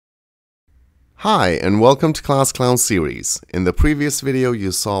Hi, and welcome to Class Clown series. In the previous video,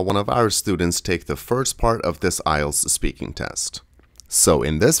 you saw one of our students take the first part of this IELTS speaking test. So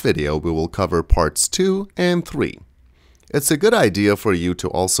in this video, we will cover parts 2 and 3. It's a good idea for you to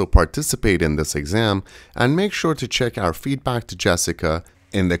also participate in this exam and make sure to check our feedback to Jessica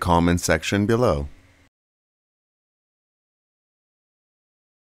in the comment section below.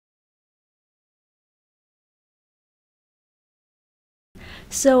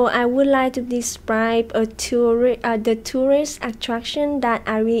 So I would like to describe the tourist attraction that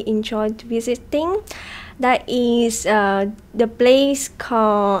I really enjoyed visiting. That is the place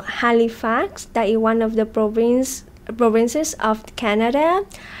called Halifax. That is one of the provinces of Canada.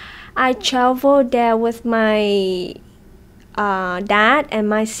 I traveled there with my dad and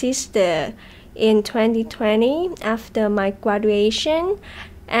my sister in 2020 after my graduation.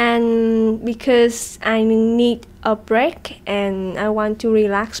 And because I need a break and I want to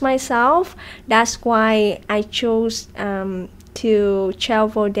relax myself, that's why I chose to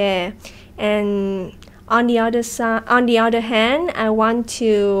travel there. And on the other hand, I want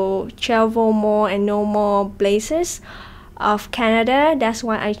to travel more and know more places of Canada. That's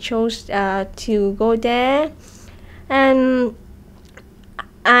why I chose to go there. And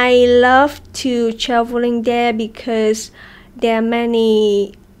I love to traveling there because there are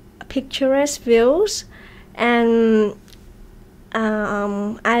many picturesque views, and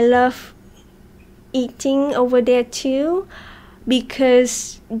I love eating over there too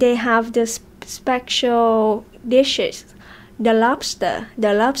because they have the special dishes. The lobster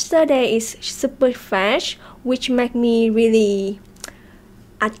there is super fresh, which make me really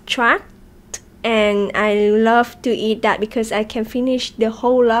attract, and I love to eat that because I can finish the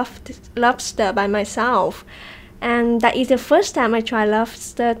whole lobster by myself. And that is the first time I try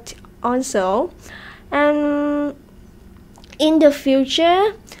lobster also. And in the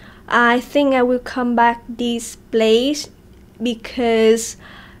future, I think I will come back this place because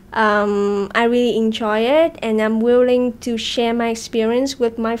I really enjoy it, and I'm willing to share my experience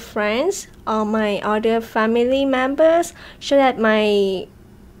with my friends or my other family members, so that my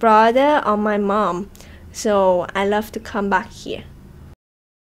brother or my mom. So I love to come back here.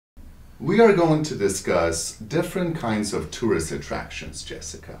 We are going to discuss different kinds of tourist attractions,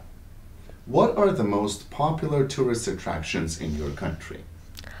 Jessica. What are the most popular tourist attractions in your country?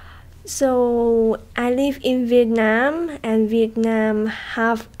 So I live in Vietnam, and Vietnam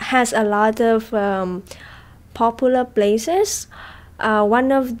has a lot of popular places.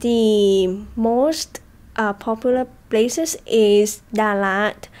 One of the most popular places is Đà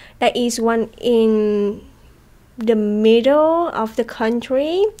Lạt. That is one in the middle of the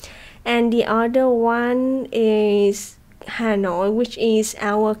country. And the other one is Hanoi, which is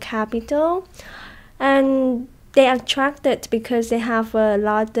our capital. And they are attracted because they have a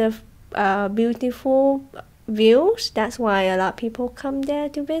lot of beautiful views. That's why a lot of people come there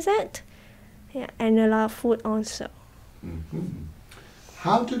to visit. Yeah, and a lot of food also. Mm-hmm.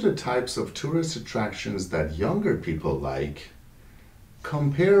 How do the types of tourist attractions that younger people like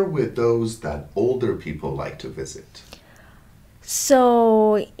compare with those that older people like to visit?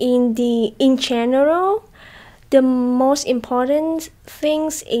 So in general, the most important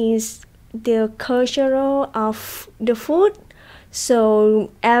things is the cultural of the food. So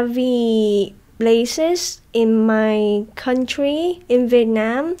every places in my country, in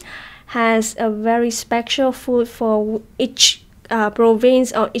Vietnam, has a very special food for each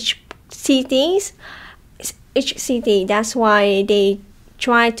province or each city. That's why they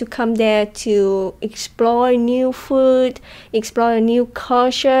try to come there to explore new food, explore a new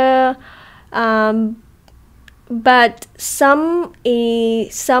culture. But some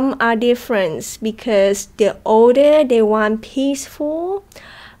are different because the older they want peaceful,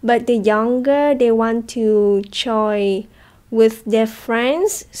 but the younger they want to enjoy with their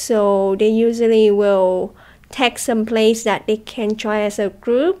friends. So they usually will take some place that they can try as a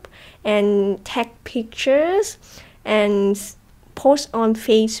group and take pictures and post on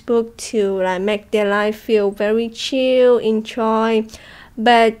Facebook to make their life feel very chill, enjoy.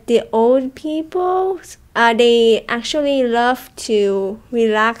 But the old people, they actually love to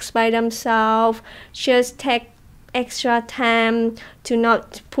relax by themselves, just take extra time to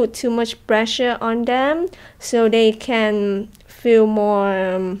not put too much pressure on them, so they can feel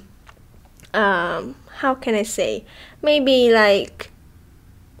more, how can I say, maybe like,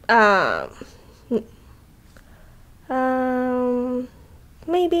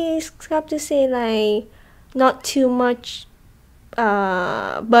 maybe it's tough to say, like not too much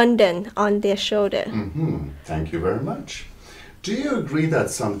burden on their shoulder. Mm-hmm. Thank you very much. Do you agree that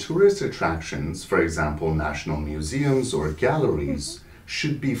some tourist attractions, for example, national museums or galleries,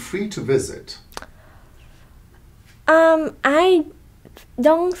 should be free to visit? I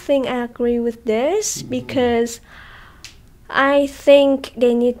don't think I agree with this because I think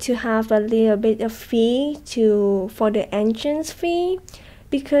they need to have a little bit of fee for the entrance fee,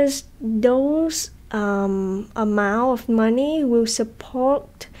 because those amount of money will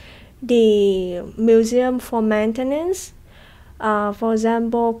support the museum for maintenance. For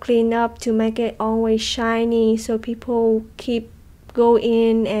example, clean up to make it always shiny so people keep go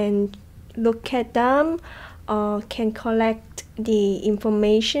in and look at them, or can collect the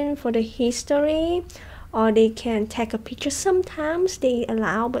information for the history, or they can take a picture. Sometimes they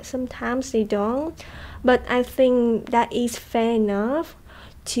allow, but sometimes they don't. But I think that is fair enough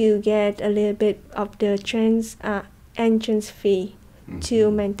to get a little bit of the entrance fee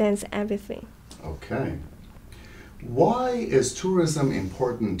to maintain everything. Okay. Why is tourism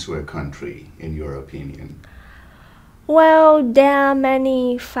important to a country, in your opinion? Well, there are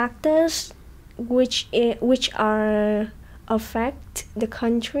many factors which are affect the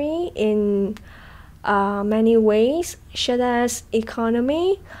country in many ways, such as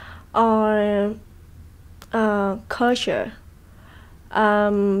economy or culture.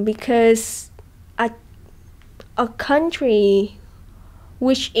 Because a country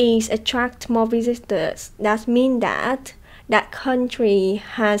which is attract more visitors, that means that that country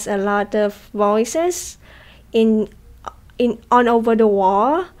has a lot of voices in all over the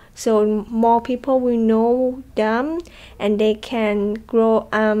world, so more people will know them, and they can grow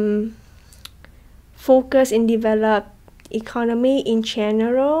focus and develop economy in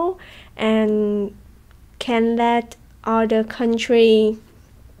general, and can let other country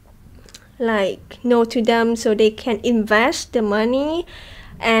like know to them, so they can invest the money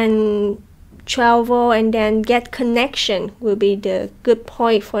and travel, and then get connection will be the good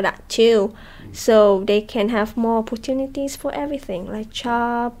point for that too. So they can have more opportunities for everything, like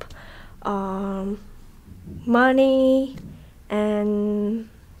job, money, and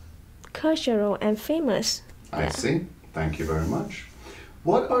cultural and famous. I see. Thank you very much.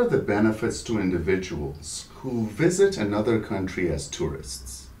 What are the benefits to individuals who visit another country as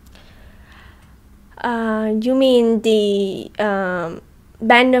tourists? You mean the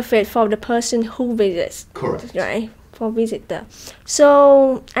benefit for the person who visits? Correct. Right, for visitor.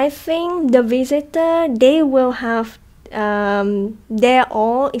 So I think the visitor, they will have their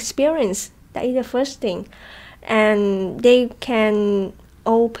own experience. That is the first thing, and they can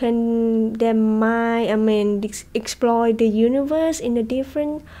open their mind. I mean, explore the universe in the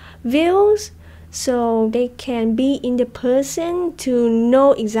different views, so they can be in the person to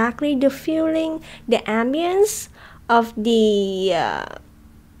know exactly the feeling, the ambience of the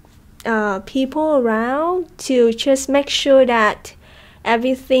people around, to just make sure that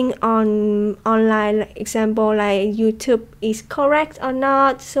everything online, example like YouTube, is correct or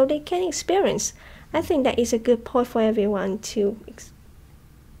not, so they can experience. I think that is a good point for everyone to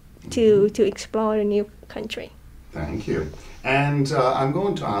explore a new country. Thank you. And I'm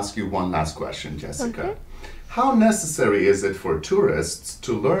going to ask you one last question, Jessica. Okay. How necessary is it for tourists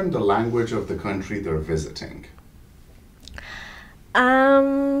to learn the language of the country they're visiting?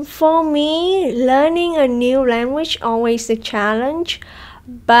 For me, learning a new language always a challenge,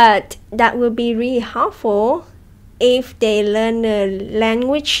 but that will be really helpful if they learn the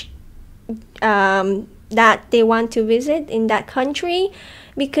language that they want to visit in that country,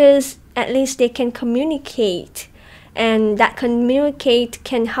 because at least they can communicate, and that communicate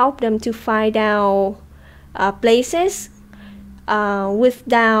can help them to find out places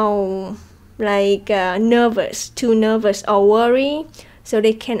without like too nervous or worry. So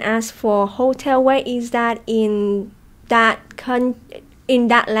they can ask for hotel, where is that in that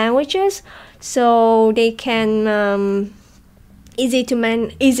languages, so they can easier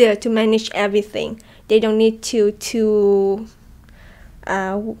to manage everything. They don't need to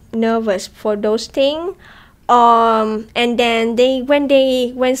nervous for those things. And then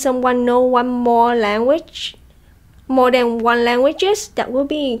when someone know more than one languages, that will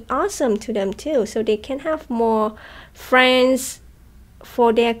be awesome to them too, so they can have more friends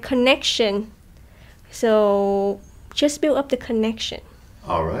for their connection. So just build up the connection.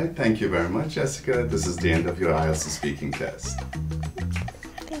 All right, thank you very much, Jessica. This is the end of your IELTS speaking test.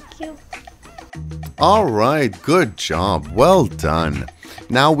 Thank you. All right, good job. Well done.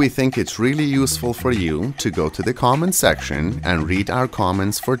 Now we think it's really useful for you to go to the comment section and read our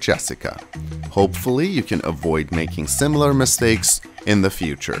comments for Jessica. Hopefully you can avoid making similar mistakes in the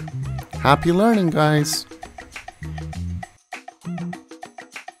future. Happy learning, guys!